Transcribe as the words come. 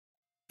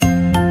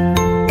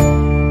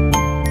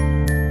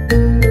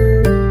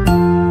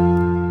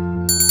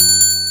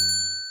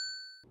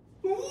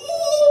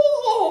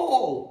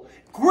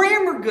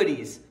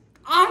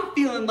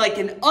like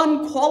an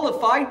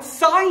unqualified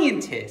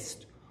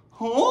scientist.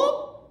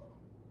 Huh?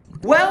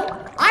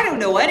 Well, I don't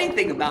know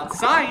anything about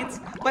science,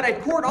 but I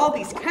poured all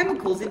these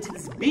chemicals into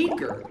this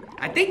beaker.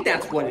 I think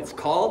that's what it's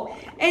called.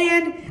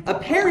 And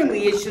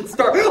apparently it should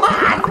start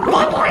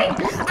bubbling.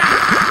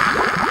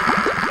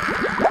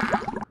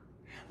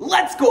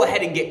 Let's go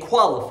ahead and get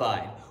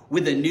qualified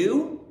with a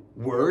new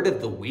Word of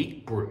the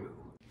Week brew.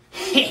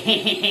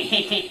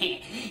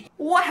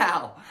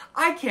 Wow,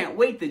 I can't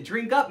wait to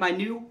drink up my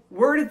new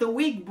Word of the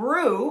Week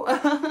brew.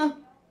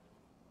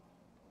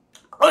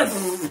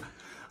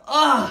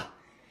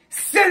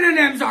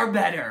 Synonyms are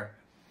better.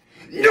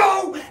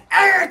 No,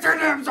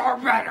 antonyms are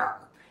better.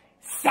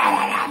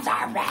 Synonyms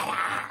are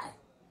better.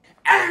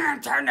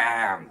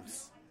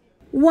 Antonyms.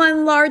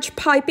 One large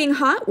piping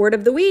hot word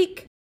of the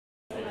week.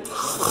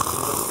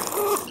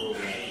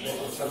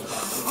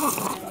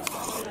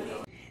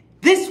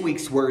 This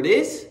week's word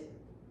is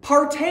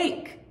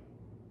partake.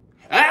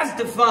 As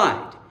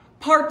defined,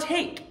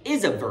 partake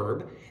is a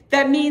verb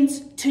that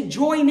means to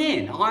join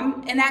in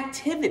on an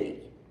activity.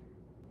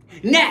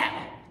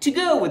 Now, to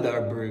go with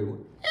our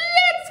brew,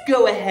 let's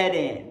go ahead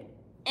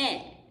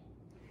and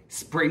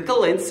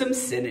sprinkle in some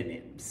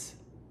synonyms.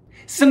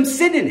 Some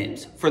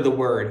synonyms for the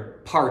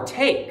word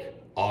partake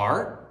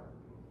are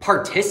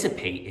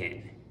participate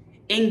in,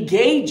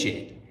 engage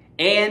in,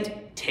 and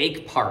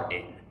take part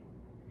in.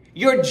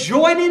 You're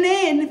joining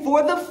in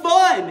for the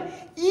fun.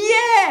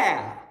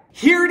 Yeah!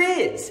 Here it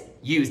is,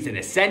 used in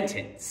a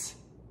sentence.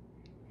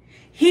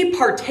 He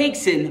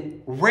partakes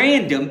in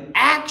random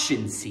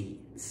action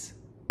scenes.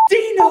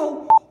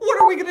 Dino,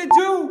 what are we gonna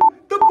do?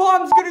 The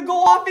bomb's gonna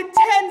go off in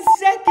 10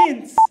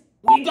 seconds.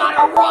 We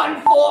gotta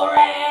run for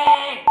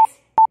it!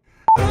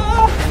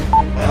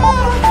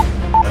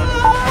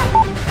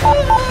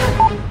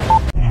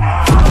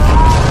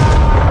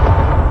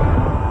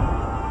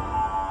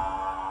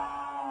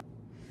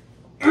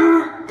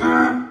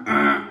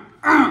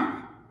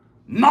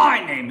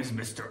 My name is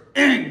Mr.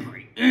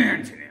 Angry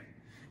Antonym,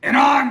 and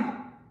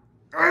I'm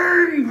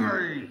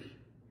angry.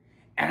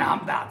 And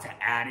I'm about to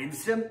add in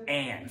some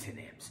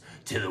antonyms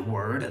to the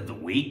Word of the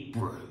Week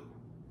brew.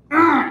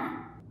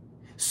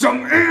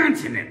 Some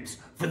antonyms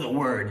for the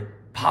word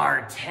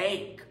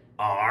partake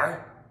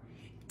are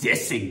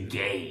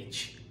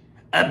disengage,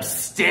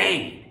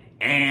 abstain,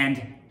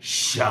 and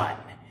shun.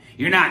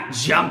 You're not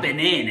jumping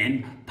in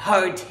and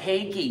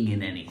partaking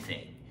in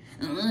anything.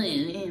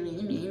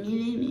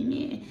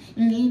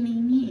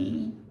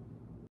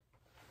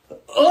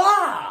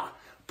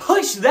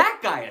 Push that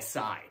guy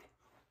aside.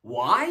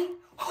 Why?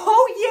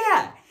 Oh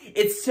yeah,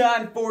 it's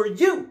time for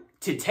you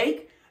to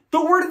take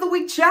the Word of the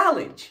Week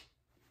challenge.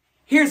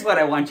 Here's what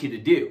I want you to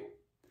do.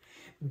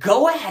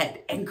 Go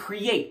ahead and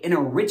create an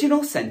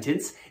original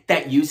sentence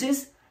that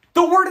uses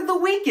the word of the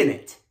week in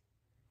it.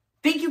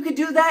 Think you could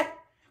do that?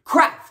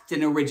 Craft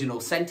an original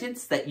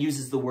sentence that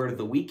uses the word of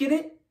the week in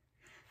it?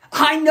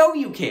 I know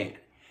you can.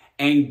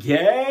 And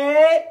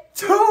get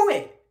to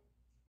it.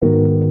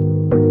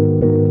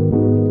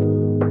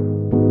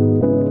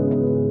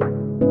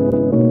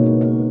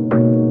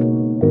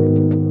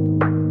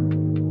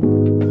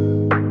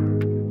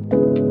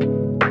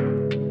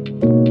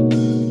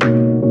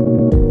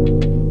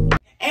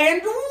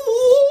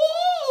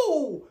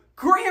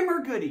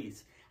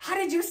 How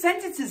did your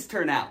sentences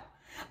turn out?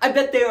 I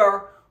bet they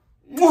are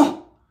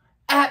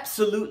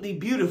absolutely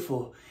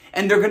beautiful.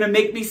 And they're going to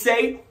make me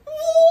say,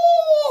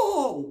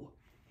 whoa!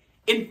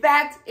 In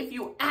fact, if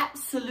you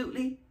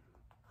absolutely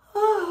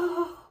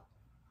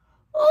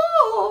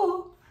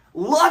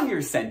love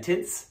your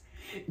sentence,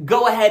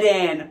 go ahead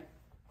and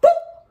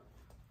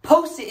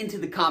post it into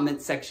the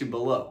comments section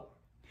below.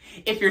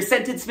 If your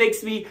sentence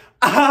makes me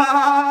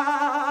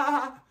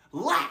laugh,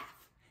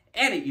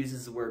 and it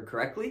uses the word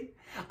correctly,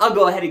 I'll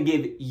go ahead and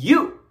give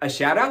you a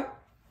shout out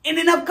in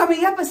an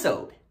upcoming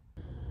episode.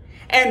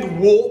 And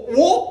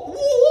whoa,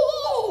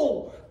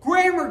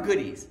 grammar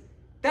goodies.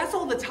 That's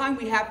all the time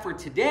we have for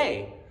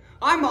today.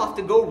 I'm off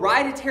to go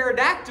ride a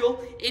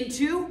pterodactyl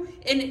into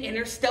an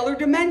interstellar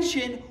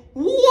dimension.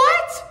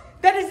 What?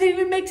 That doesn't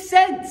even make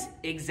sense.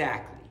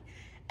 Exactly.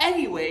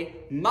 Anyway,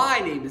 my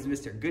name is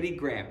Mr. Goody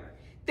Grammar.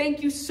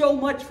 Thank you so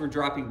much for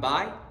dropping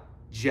by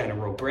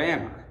General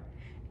Grammar.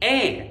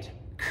 And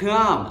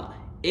comma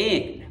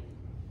in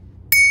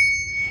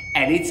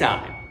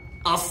anytime.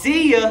 I'll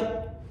see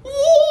ya.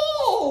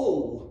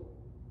 Whoa!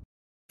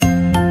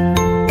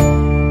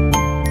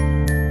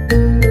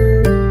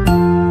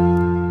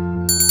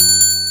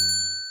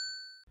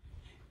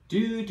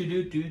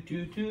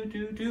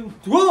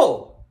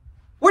 Whoa!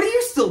 What are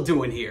you still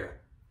doing here?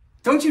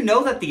 Don't you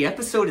know that the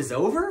episode is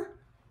over?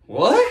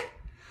 What?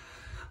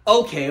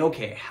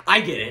 Okay, I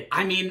get it.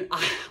 I mean,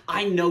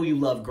 I know you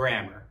love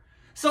grammar.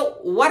 So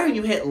why don't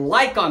you hit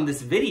like on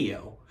this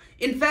video?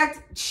 In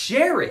fact,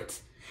 share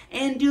it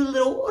and do a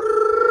little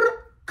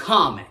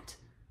comment.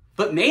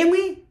 But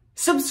mainly,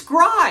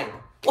 subscribe.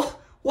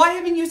 Why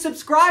haven't you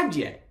subscribed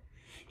yet?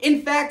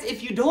 In fact,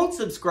 if you don't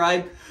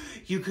subscribe,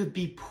 you could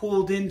be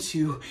pulled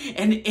into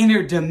an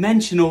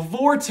interdimensional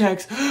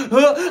vortex.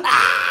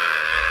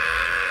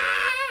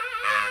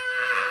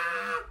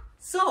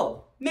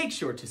 make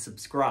sure to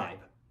subscribe.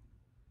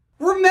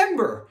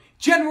 Remember,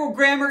 general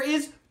grammar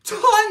is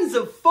tons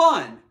of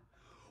fun.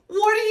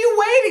 What are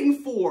you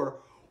waiting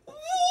for?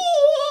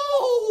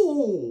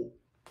 Whoa!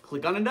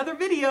 Click on another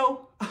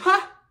video.